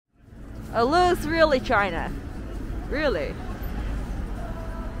It looks really China. Really.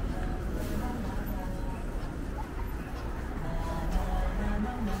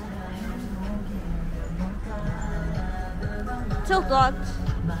 Till got.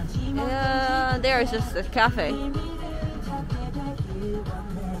 And there is just a cafe.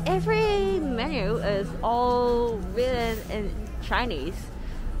 Every menu is all written in Chinese.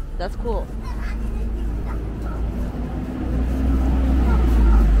 That's cool.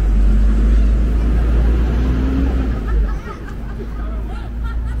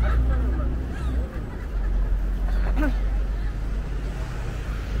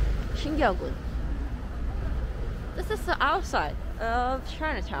 신기하군. This is the outside of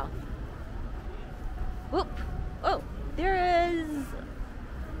Chinatown. Whoop. Oh, there is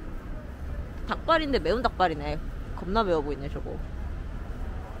닭발인데 매운 닭발이네. 겁나 매워 보이네 저거.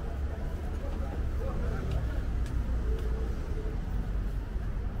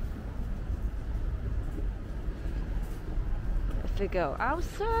 If we go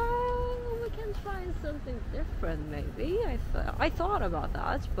outside, we can find something different. Maybe I thought about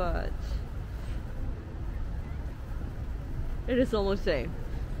that, but it is almost the same.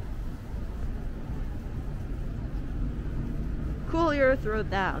 Cool your throat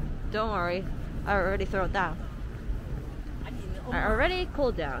down. Don't worry, I already throw it down. I already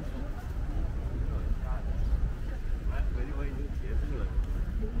cooled down.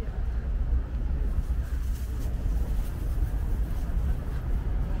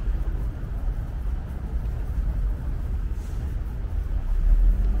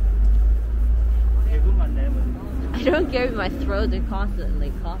 I don't get my throat and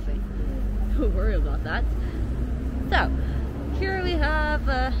constantly coughing. Don't worry about that. So, here we have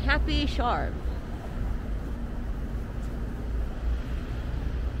a happy charm.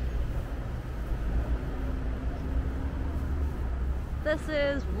 This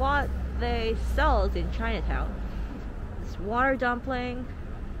is what they sell in Chinatown. It's water dumpling,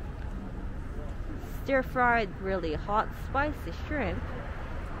 stir-fried really hot spicy shrimp,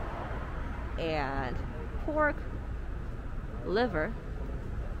 and pork, liver,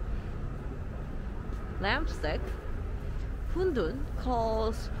 lamb stick, hundun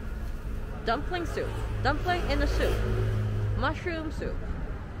calls dumpling soup, dumpling in a soup, mushroom soup.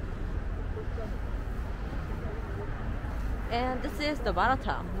 And this is the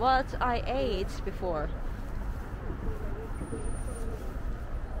baratang, what I ate before.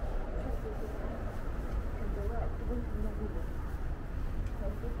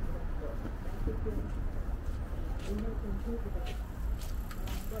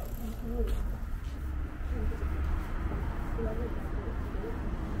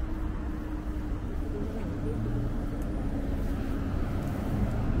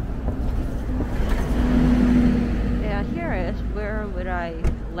 Where would I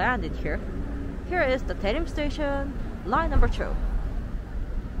land it here? Here is the Daerim station, line number 2.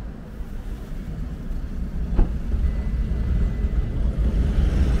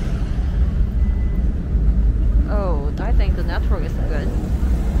 Oh, I think the network is good.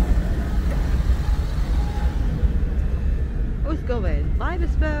 Who's going? Bye,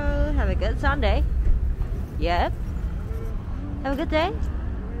 Bispo. Have a good Sunday. Yep. Have a good day.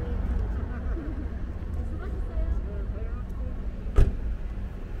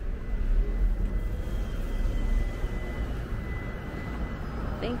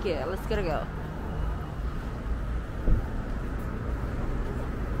 Thank you. Let's get a go.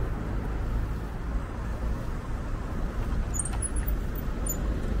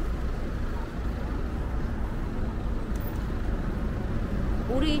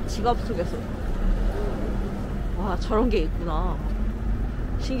 우리 지갑 속에서. 와, 저런 게 있구나.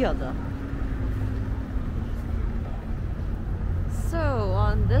 신기하다. So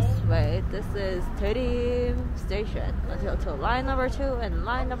on this way, this is Daerim station until line number 2 and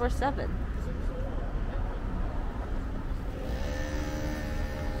line number 7.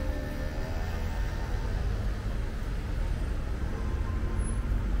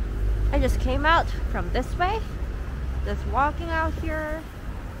 I just came out from this way, just walking out here.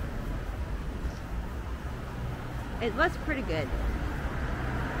 It was pretty good.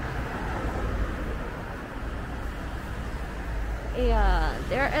 Yeah,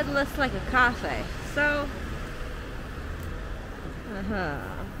 there it looks like a cafe. So,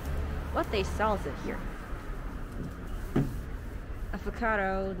 what they sell is in here: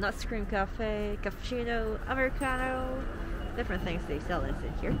 avocado, nuts cream cafe, cappuccino, americano, different things they sell is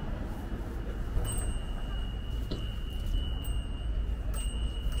in here.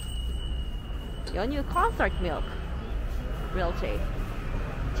 연유 concert milk, real tea,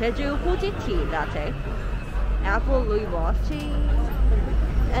 제주 호지 tea latte, apple rooibos tea,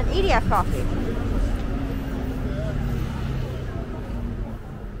 And EDF coffee.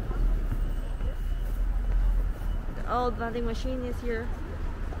 The old vending machine is here.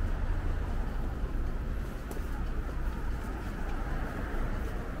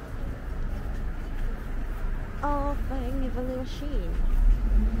 Old vending machine.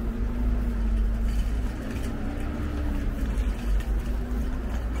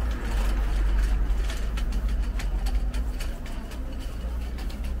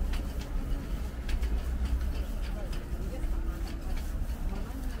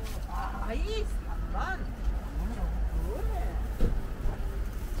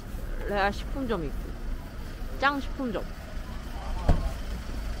 레아 식품점 있고 짱 식품점.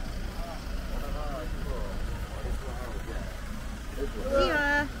 See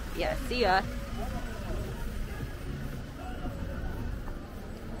ya. Yeah, see ya.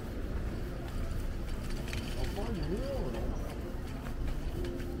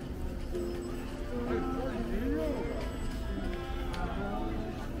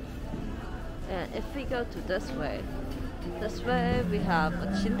 And if we go to this way we have a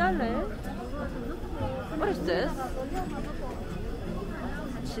진달래. What is this?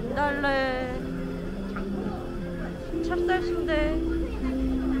 진달래, 찹쌀 순대,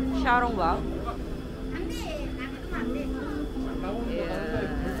 샤롱밥.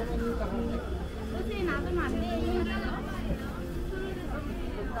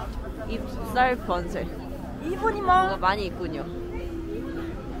 입살 번색. 이분이 뭐가 많이 있군요.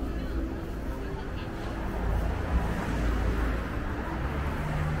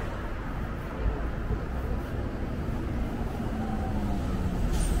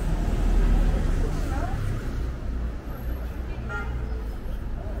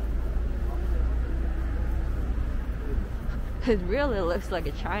 It really looks like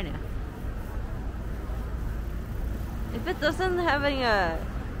a China. If it doesn't have any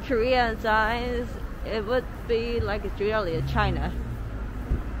Korean signs, it would be like it's really a China.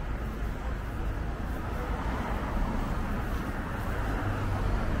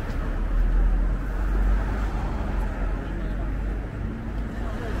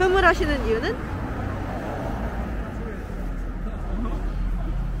 흐물하시는 이유는?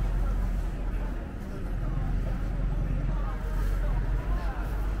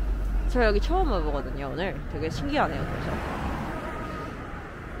 저 여기 처음 와보거든요. 오늘 되게 신기하네요. 그래서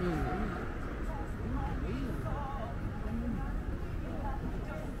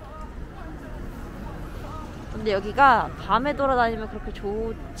근데 여기가 밤에 돌아다니면 그렇게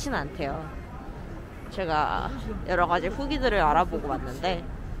좋진 않대요. 제가 여러 가지 후기들을 알아보고 왔는데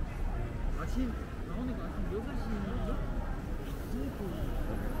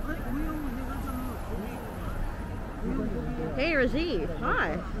Hey Rosie,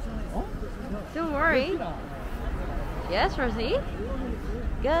 hi. Don't worry. Yes, Rosie.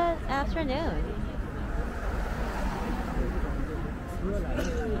 Good afternoon.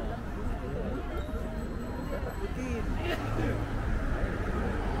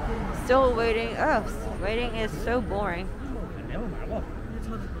 Still waiting. Oh, waiting is so boring.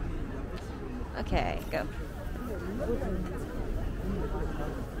 Okay, go.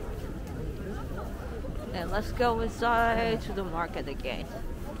 And let's go inside to the market again.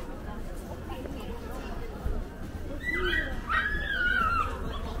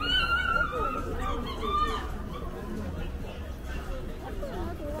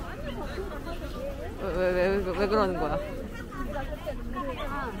 왜 그러는 거야?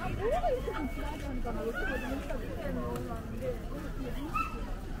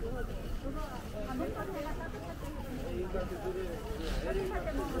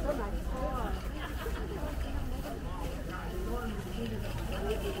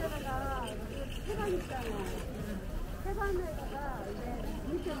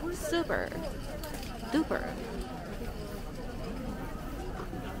 Super duper.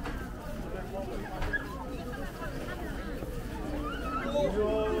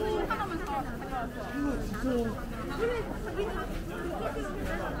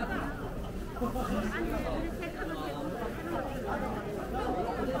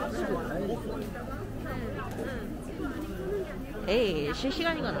 에이,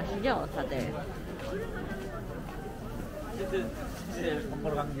 실시간인 건 아시죠, 다들?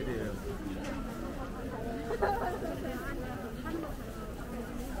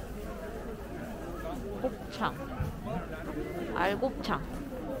 곱창, 알곱창.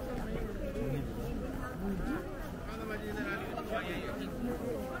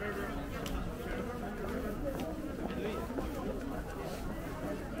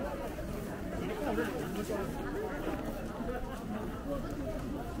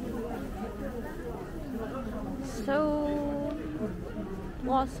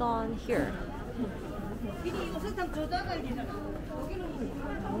 croissant here.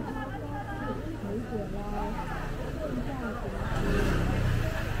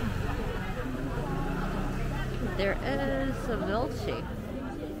 There is a milkshake.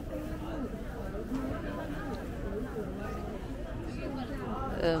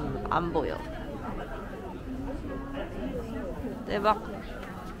 안 보여. 대박.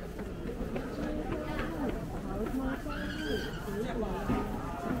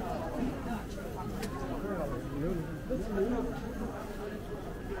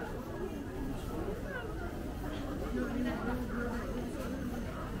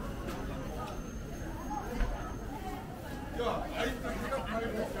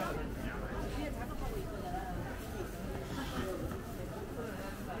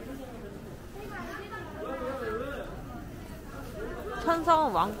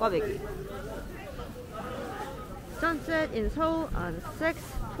 천성 왕꽈배기. Sunset in Seoul on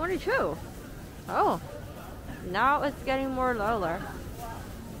 6/22. Oh, now it's getting more lower.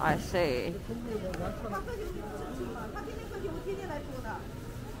 I see.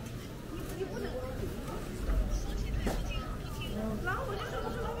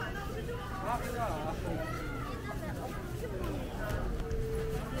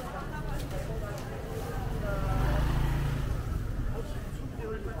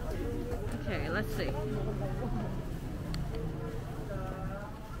 Okay, let's see.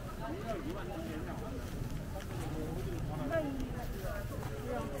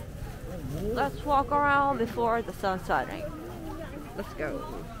 Let's walk around before the sun setting. Let's go.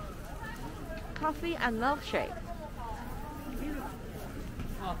 Coffee and milkshake.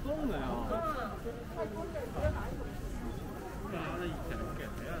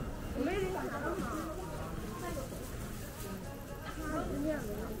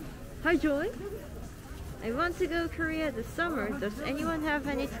 Hi Joy. I want to go Korea this summer. Does anyone have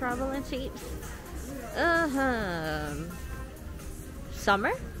any traveling tips?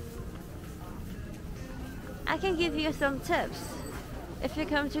 Summer? I can give you some tips. If you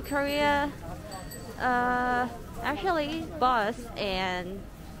come to Korea, actually bus and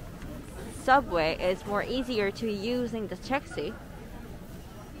subway is more easier to using the taxi.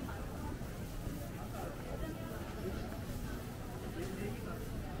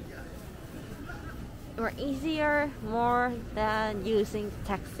 Or easier more than using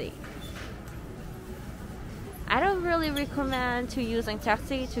taxi. I don't really recommend to using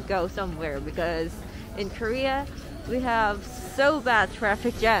taxi to go somewhere because in Korea we have so bad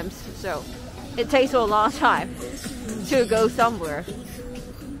traffic jams, so it takes a long time to go somewhere.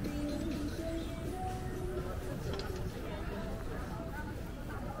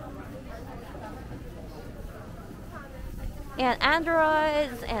 And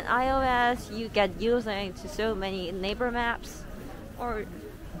Androids and iOS, you get using to so many neighbor maps or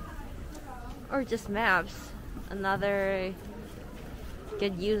just maps. Another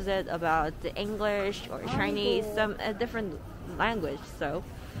can use it about the English or Chinese, some different language. So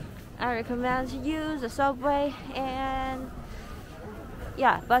I recommend to use the subway and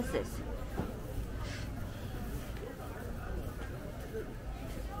buses.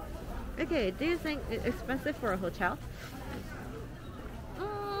 Okay, do you think it's expensive for a hotel?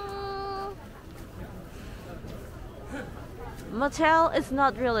 Motel is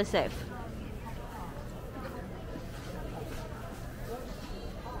not really safe.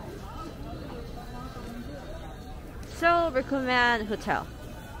 So recommend hotel.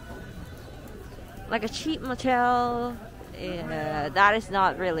 Like a cheap motel, that is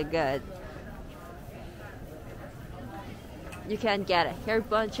not really good. You can get hair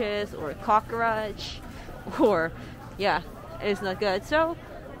bunches or cockroach, or it's not good. So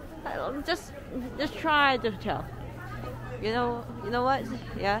just try the hotel. You know what?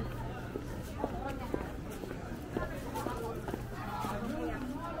 Yeah.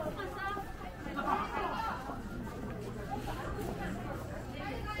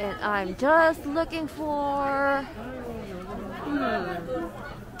 And I'm just looking for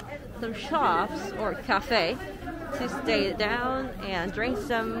some shops or cafe to stay down and drink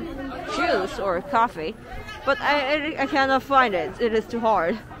some juice or coffee. But I cannot find it. It is too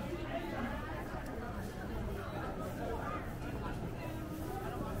hard.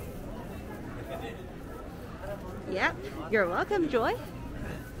 Yep, you're welcome, Joy.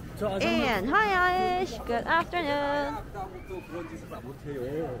 And hi, Aish. Good afternoon.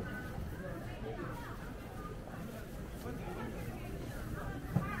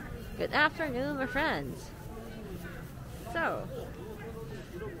 Good afternoon, my friends. So,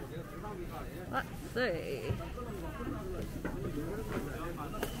 let's see.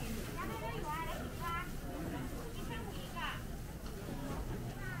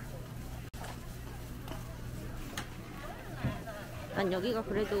 난 여기가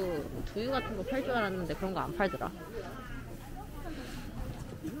그래도 두유 같은 거 팔 줄 알았는데 그런 거 안 팔더라.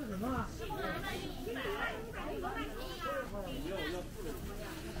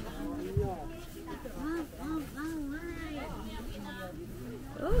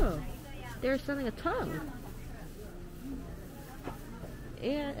 Oh, they're selling a tongue.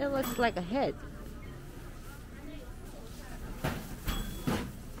 And it looks like a head.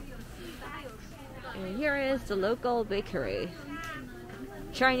 And here is the local bakery.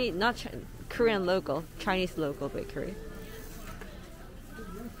 Chinese, not Korean local, Chinese local bakery.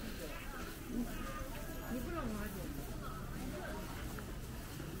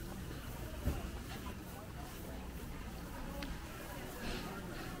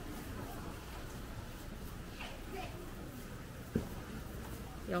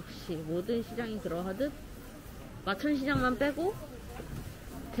 역시 모든 시장이 그러하듯 마천시장만 빼고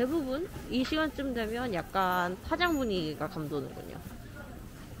대부분 이 시간쯤 되면 약간 파장 분위기가 감도는군요.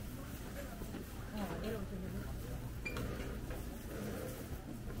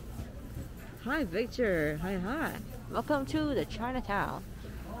 Hi Victor, hi. Welcome to the Chinatown.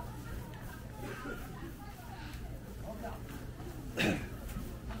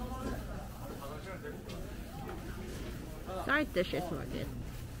 Side dishes market.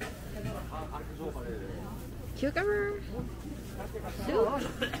 Cucumber soup.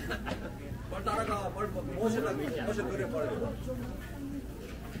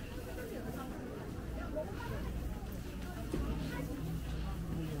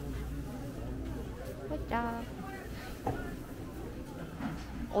 살짝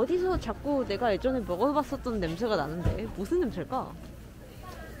어디서 자꾸 내가 예전에 먹어봤었던 냄새가 나는데 무슨 냄새일까?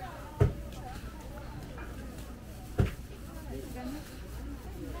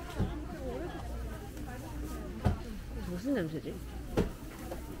 무슨 냄새지?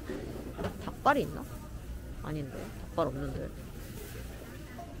 닭발이 있나? 아닌데 닭발 없는데.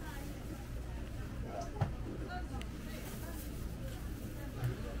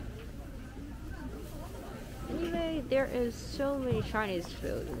 Anyway, there is so many Chinese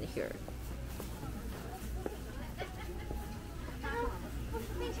food in here.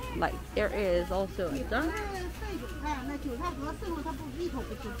 Like there is also a duck.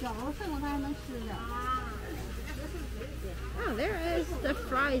 Oh, there is the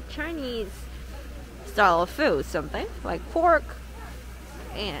fried Chinese style of food, something like pork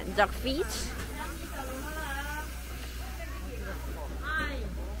and duck feet.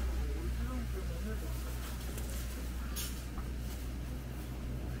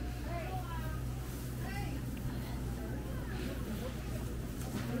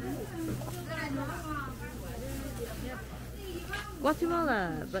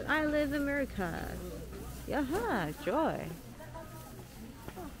 Guatemala, but I live in America. Yaha, joy.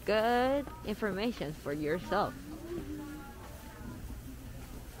 Good information for yourself.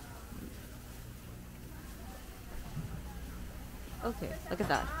 Okay, look at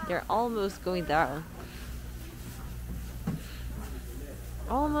that. They're almost going down.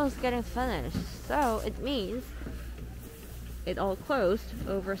 Almost getting finished. So it means it all closed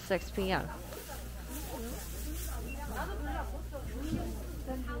over 6 p.m.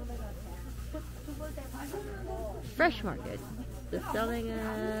 Fresh market. They're selling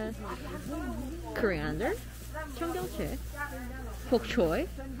coriander, 청경채, bok choy,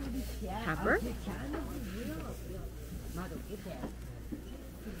 pepper.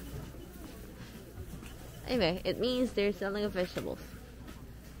 Anyway, it means they're selling vegetables.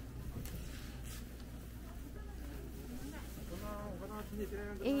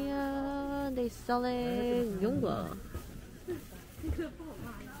 And they're selling yongba.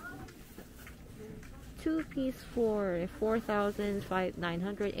 2-piece for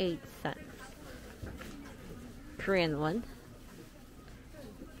 4,908 cents. Korean one.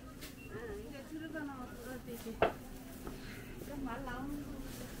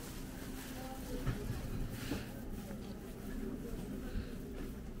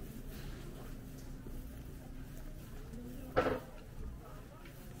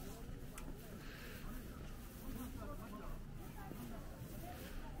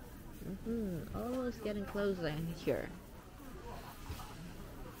 Almost getting closing here.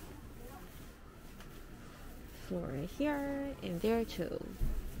 For here and there too.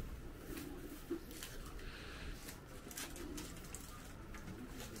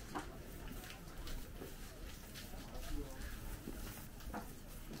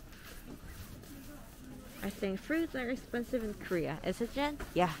 I think fruits are expensive in Korea. Is it, Jen?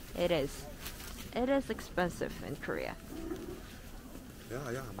 Yeah, it is. It is expensive in Korea.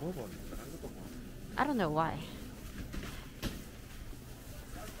 I don't know why.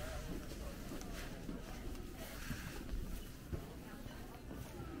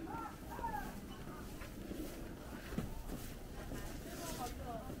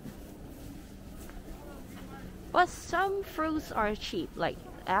 But some fruits are cheap, like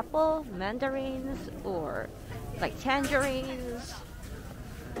apple, mandarins, or like tangerines.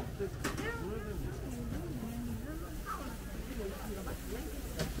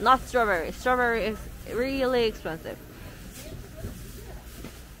 Not strawberry. Strawberry is really expensive.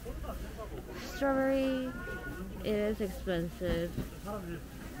 Strawberry is expensive.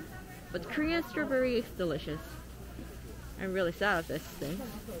 But Korean strawberry is delicious. I'm really sad of this thing.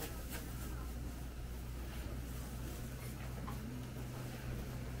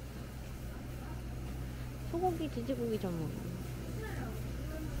 소고기, 돼지고기 전문.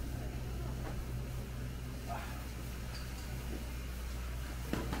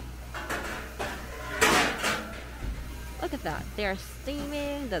 Look at that. They're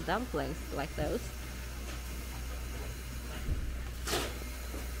steaming the dumplings like those.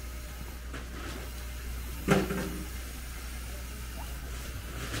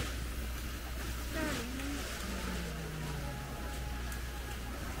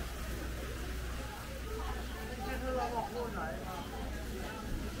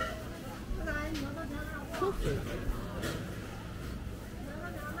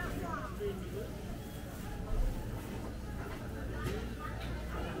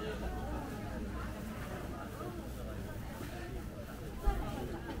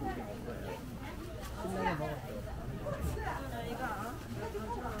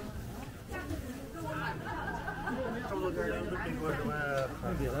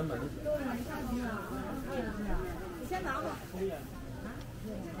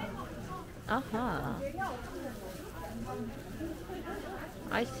 Uh-huh.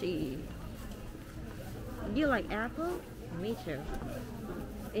 I see. You like apple? Me too.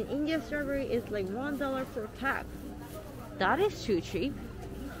 In India, strawberry is like $1 per pack. That is too cheap.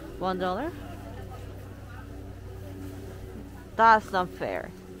 $1? That's not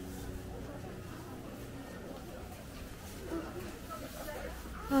fair.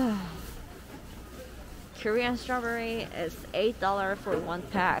 Korean strawberry is $8 for one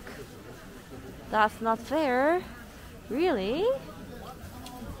pack. That's not fair. Really?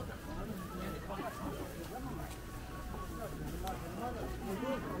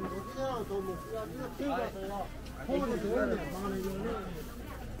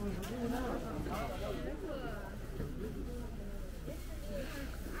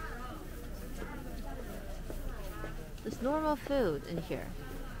 There's normal food in here.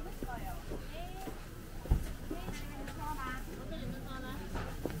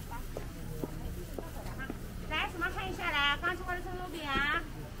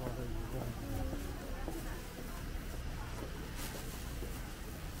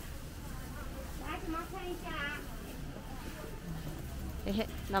 에헤,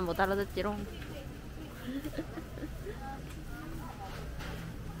 난 못 알아듣지롱.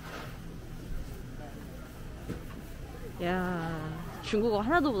 야, 중국어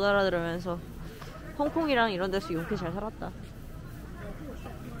하나도 못 알아들으면서 홍콩이랑 이런 데서 이렇게 잘 살았다.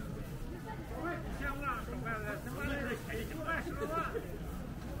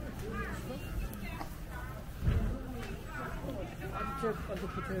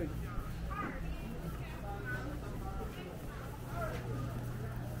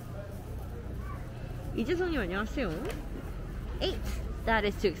 이재성님 안녕하세요. 8. That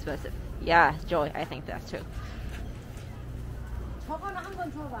is too expensive. Yeah, Joy, I think that's too. 저거는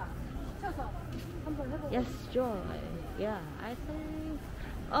한번 줘봐. 쳐서 한번 해보고. Yes, Joy. Yeah, I think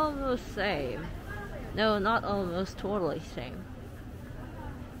almost same. No, not almost, totally same.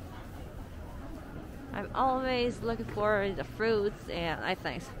 I'm always looking for the fruits, and I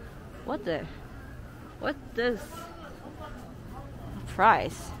think, what this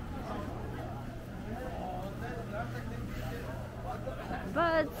price?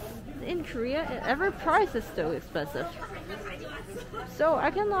 But in Korea, every price is so expensive. So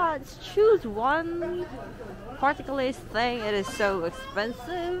I cannot choose one particular thing. It is so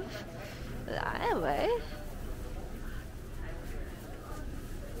expensive. Anyway.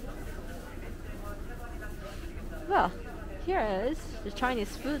 Well, here is the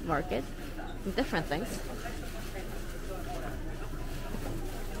Chinese food market. Different things.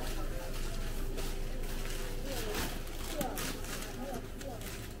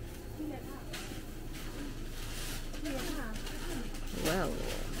 Well,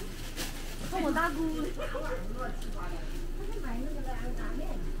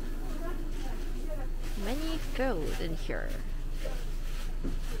 many food in here.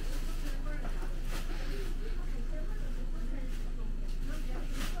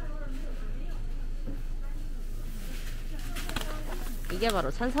 이게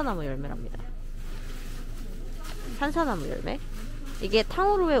바로 산사나무 열매랍니다. 산사나무 열매. 이게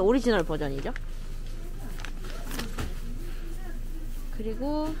탕후루의 오리지널 버전이죠.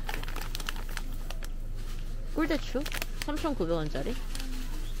 그리고 꿀대추 3,900원짜리.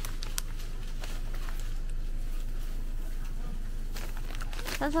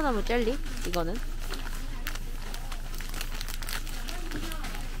 탄산나무 젤리, 이거는.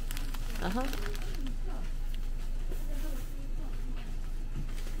 아하.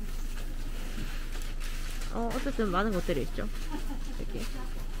 어쨌든 많은 것들이 있죠. 여기.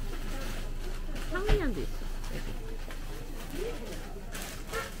 상미향도 있어. 여기.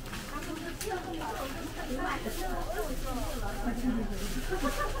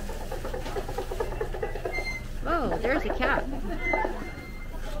 Oh, there's a cat.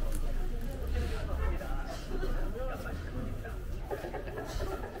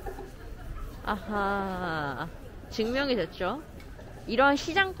 아하, 증명이 됐죠. 이런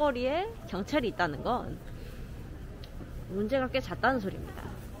시장거리에 경찰이 있다는 건 문제가 꽤 잦다는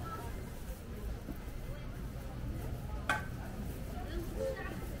소리입니다.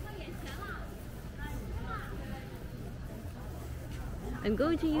 I'm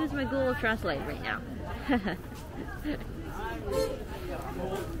going to use my Google Translate right now.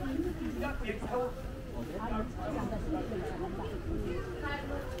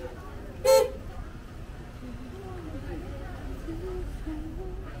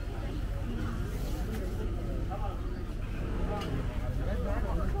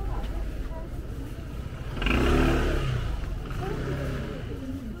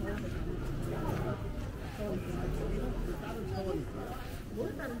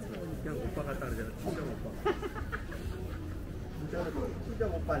 그냥 오빠가 따르잖아. 친정 오빠.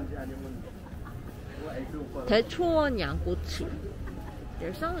 친정 오빠인지 아니면 뭐 애기 오빠. 대초원 양꼬치.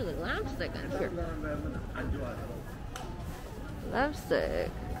 There's something like lipstick in here. 안 좋아서.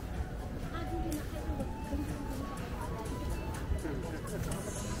 Lipstick.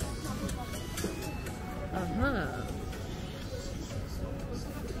 Uh-huh.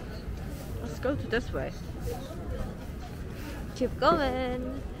 Let's go to this way. Keep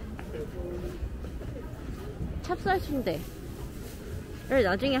going. 찹쌀 순대를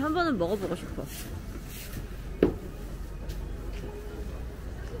나중에 한 번은 먹어보고 싶어.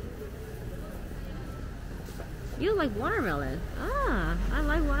 You like watermelon? Ah, I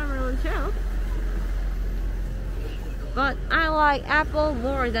like watermelon too. But I like apple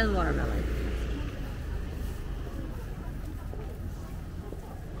more than watermelon.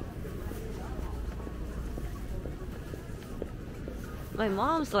 My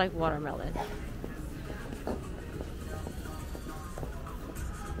mom's like watermelon.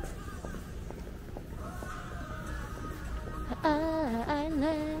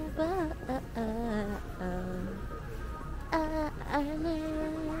 I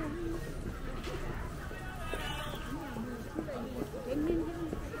love.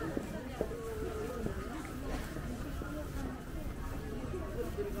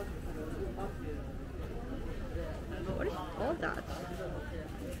 What is all that?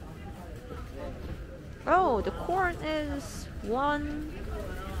 Oh, the corn is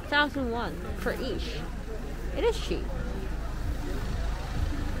 1,001 per each. It is cheap.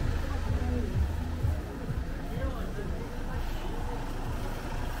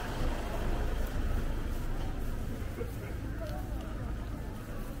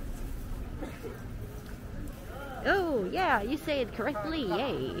 Oh, yeah, you say it correctly,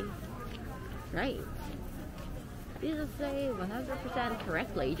 yay. Right. You just say 100%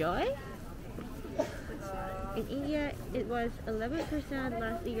 correctly, Joy. In India, it was 11%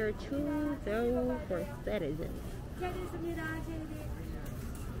 last year too, though for citizens.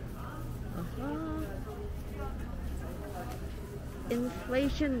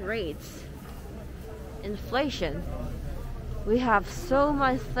 Inflation rates. Inflation. We have so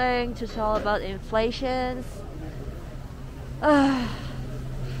much thing to tell about inflation.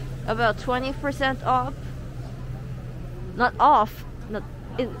 About 20% off. Not off. Not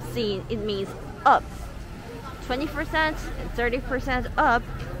it means up. 20% and 30% up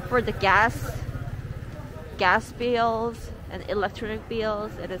for the gas bills and electronic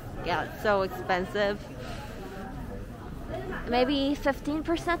bills. It is so expensive. Maybe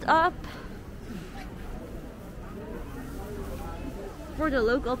 15% up for the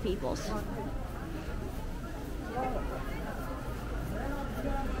local peoples.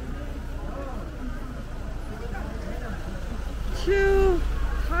 Too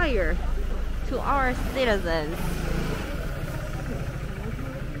higher to our citizens.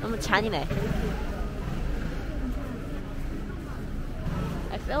 너무 잔인해.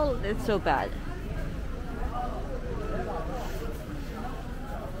 I feel it's so bad.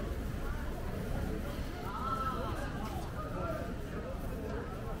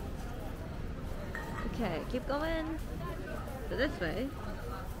 Okay, keep going. So this way,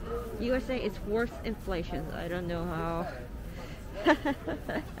 USA is worse inflation. I don't know how.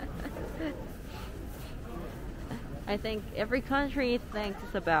 I think every country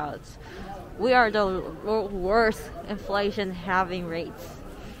thinks about we are the worst inflation having rates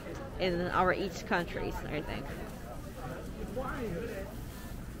in our each countries, I think.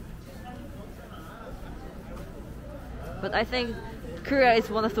 But I think Korea is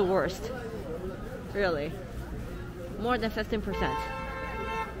one of the worst. Really. More than 15%.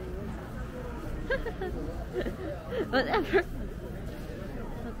 Whatever.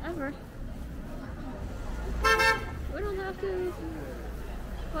 Whatever. We don't have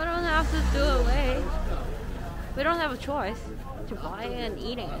to do away. We don't have a choice to buy and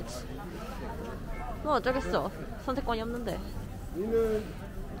eating it. 뭐 어쩌겠어. 선택권이 없는데.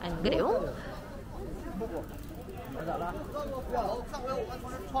 안 그래요?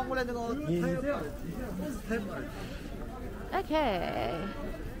 Okay.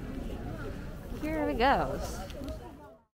 Here we go.